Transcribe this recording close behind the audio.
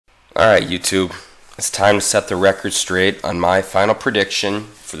Alright, YouTube, it's time to set the record straight on my final prediction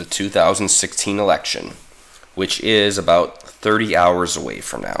for the 2016 election, which is about 30 hours away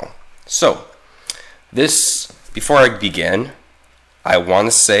from now. So, before I begin, I want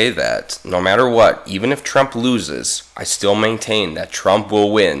to say that no matter what, even if Trump loses, I still maintain that Trump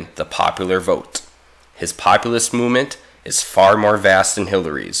will win the popular vote. His populist movement is far more vast than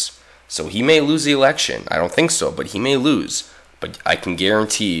Hillary's. So he may lose the election. I don't think so, but he may lose. But I can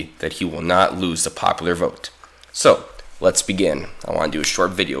guarantee that he will not lose the popular vote. So, let's begin. I want to do a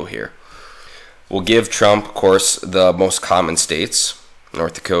short video here. We'll give Trump, of course, the most common states.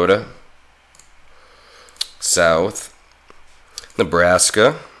 North Dakota, South,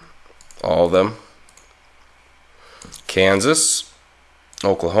 Nebraska, all of them, Kansas,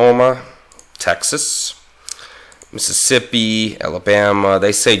 Oklahoma, Texas, Mississippi, Alabama.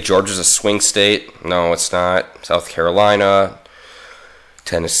 They say Georgia's a swing state. No, it's not. South Carolina,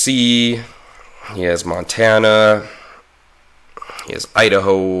 Tennessee, he has Montana, he has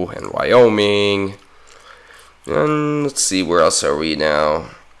Idaho and Wyoming, and let's see, where else are we now?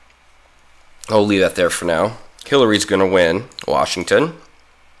 I'll leave that there for now. Hillary's going to win Washington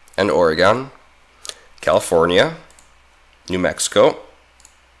and Oregon, California, New Mexico.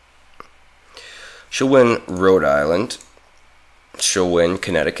 She'll win Rhode Island. She'll win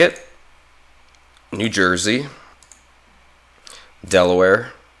Connecticut, New Jersey,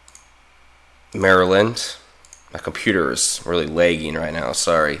 Delaware, Maryland. My computer is really lagging right now,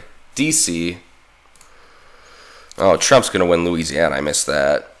 sorry. DC. Oh, Trump's going to win Louisiana, I missed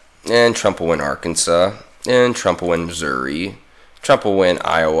that. And Trump will win Arkansas. And Trump will win Missouri. Trump will win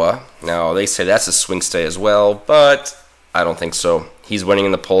Iowa. Now, they say that's a swing state as well, but I don't think so. He's winning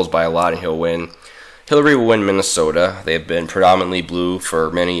in the polls by a lot, and he'll win. Hillary will win Minnesota. They've been predominantly blue for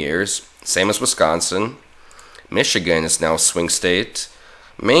many years. Same as Wisconsin. Michigan is now a swing state.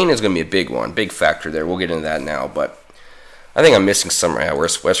 Maine is going to be a big one, big factor there. We'll get into that now, but I think I'm missing some right now.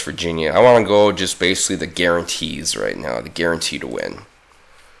 Where's West Virginia? I want to go just basically the guarantees right now, the guarantee to win.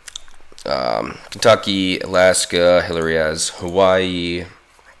 Kentucky, Alaska, Hillary has Hawaii.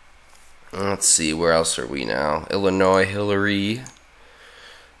 Let's see, where else are we now? Illinois, Hillary.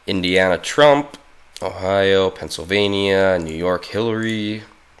 Indiana, Trump. Ohio, Pennsylvania, New York, Hillary.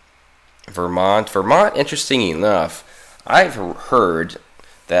 Vermont, interesting enough, I've heard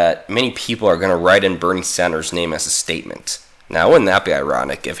that many people are going to write in Bernie Sanders' name as a statement. Now, wouldn't that be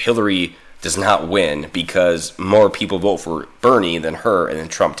ironic if Hillary does not win because more people vote for Bernie than her and then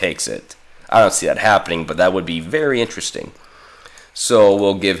Trump takes it? I don't see that happening, but that would be very interesting. So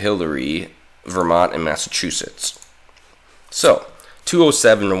we'll give Hillary Vermont and Massachusetts. So,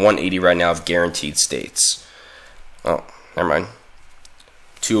 207 to 180 right now of guaranteed states. Oh, never mind.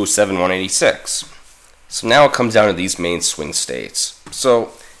 207, 186. So now it comes down to these main swing states. So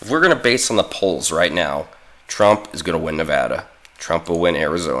if we're going to base on the polls right now, Trump is going to win Nevada. Trump will win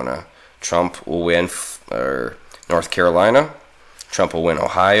Arizona. Trump will win North Carolina. Trump will win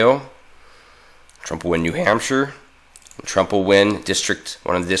Ohio. Trump will win New Hampshire. Trump will win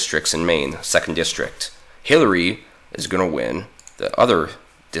one of the districts in Maine, 2nd district. Hillary is going to win the other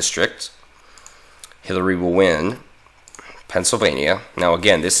district. Hillary will win Pennsylvania. Now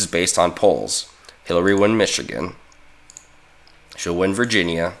again, this is based on polls. Hillary will win Michigan. She'll win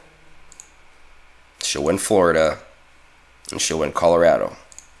Virginia. She'll win Florida. And she'll win Colorado.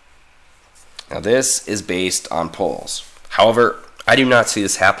 Now this is based on polls. However, I do not see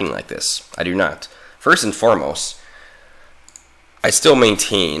this happening like this. I do not. First and foremost, I still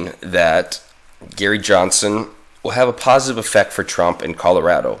maintain that Gary Johnson will have a positive effect for Trump in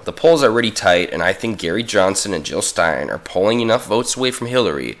Colorado. The polls are already tight, and I think Gary Johnson and Jill Stein are pulling enough votes away from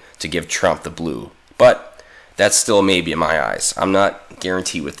Hillary to give Trump the blue. But that's still a maybe in my eyes. I'm not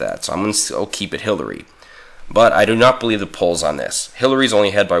guaranteed with that, so I'm going to still keep it Hillary. But I do not believe the polls on this. Hillary's only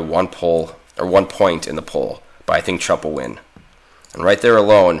ahead by 1 point in the poll, but I think Trump will win. And right there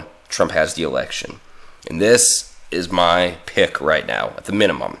alone, Trump has the election. And this is my pick right now, at the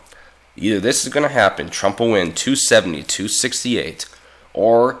minimum. Either this is going to happen, Trump will win 270, 268,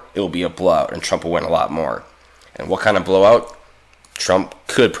 or it will be a blowout and Trump will win a lot more. And what kind of blowout? Trump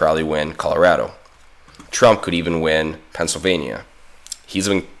could probably win Colorado. Trump could even win Pennsylvania. He's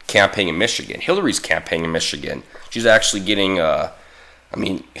been campaigning in Michigan. Hillary's campaigning in Michigan. She's actually getting,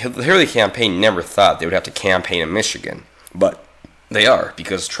 Hillary campaign never thought they would have to campaign in Michigan. But they are,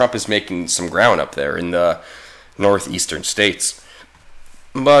 because Trump is making some ground up there in the northeastern states.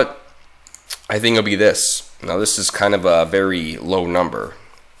 But I think it'll be this. Now, this is kind of a very low number.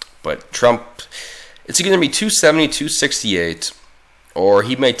 But Trump, it's going to be 270, 268, or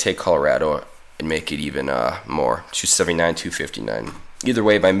he may take Colorado and make it even more, 279, 259. Either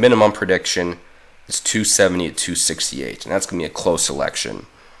way, my minimum prediction is 270 to 268, and that's going to be a close election.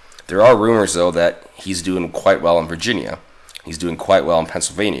 There are rumors, though, that he's doing quite well in Virginia. He's doing quite well in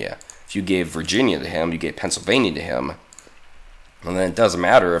Pennsylvania. If you gave Virginia to him, you gave Pennsylvania to him, and then it doesn't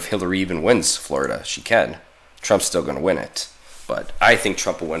matter if Hillary even wins Florida. She can. Trump's still going to win it. But I think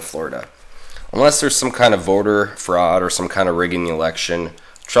Trump will win Florida. Unless there's some kind of voter fraud or some kind of rigging the election,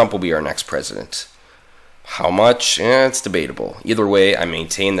 Trump will be our next president. How much? It's debatable. Either way, I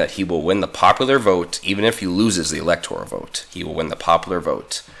maintain that he will win the popular vote, even if he loses the electoral vote. He will win the popular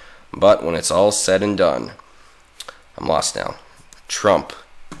vote. But when it's all said and done, I'm lost now. Trump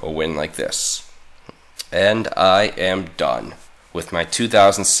will win like this. And I am done with my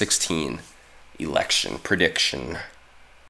 2016 election prediction.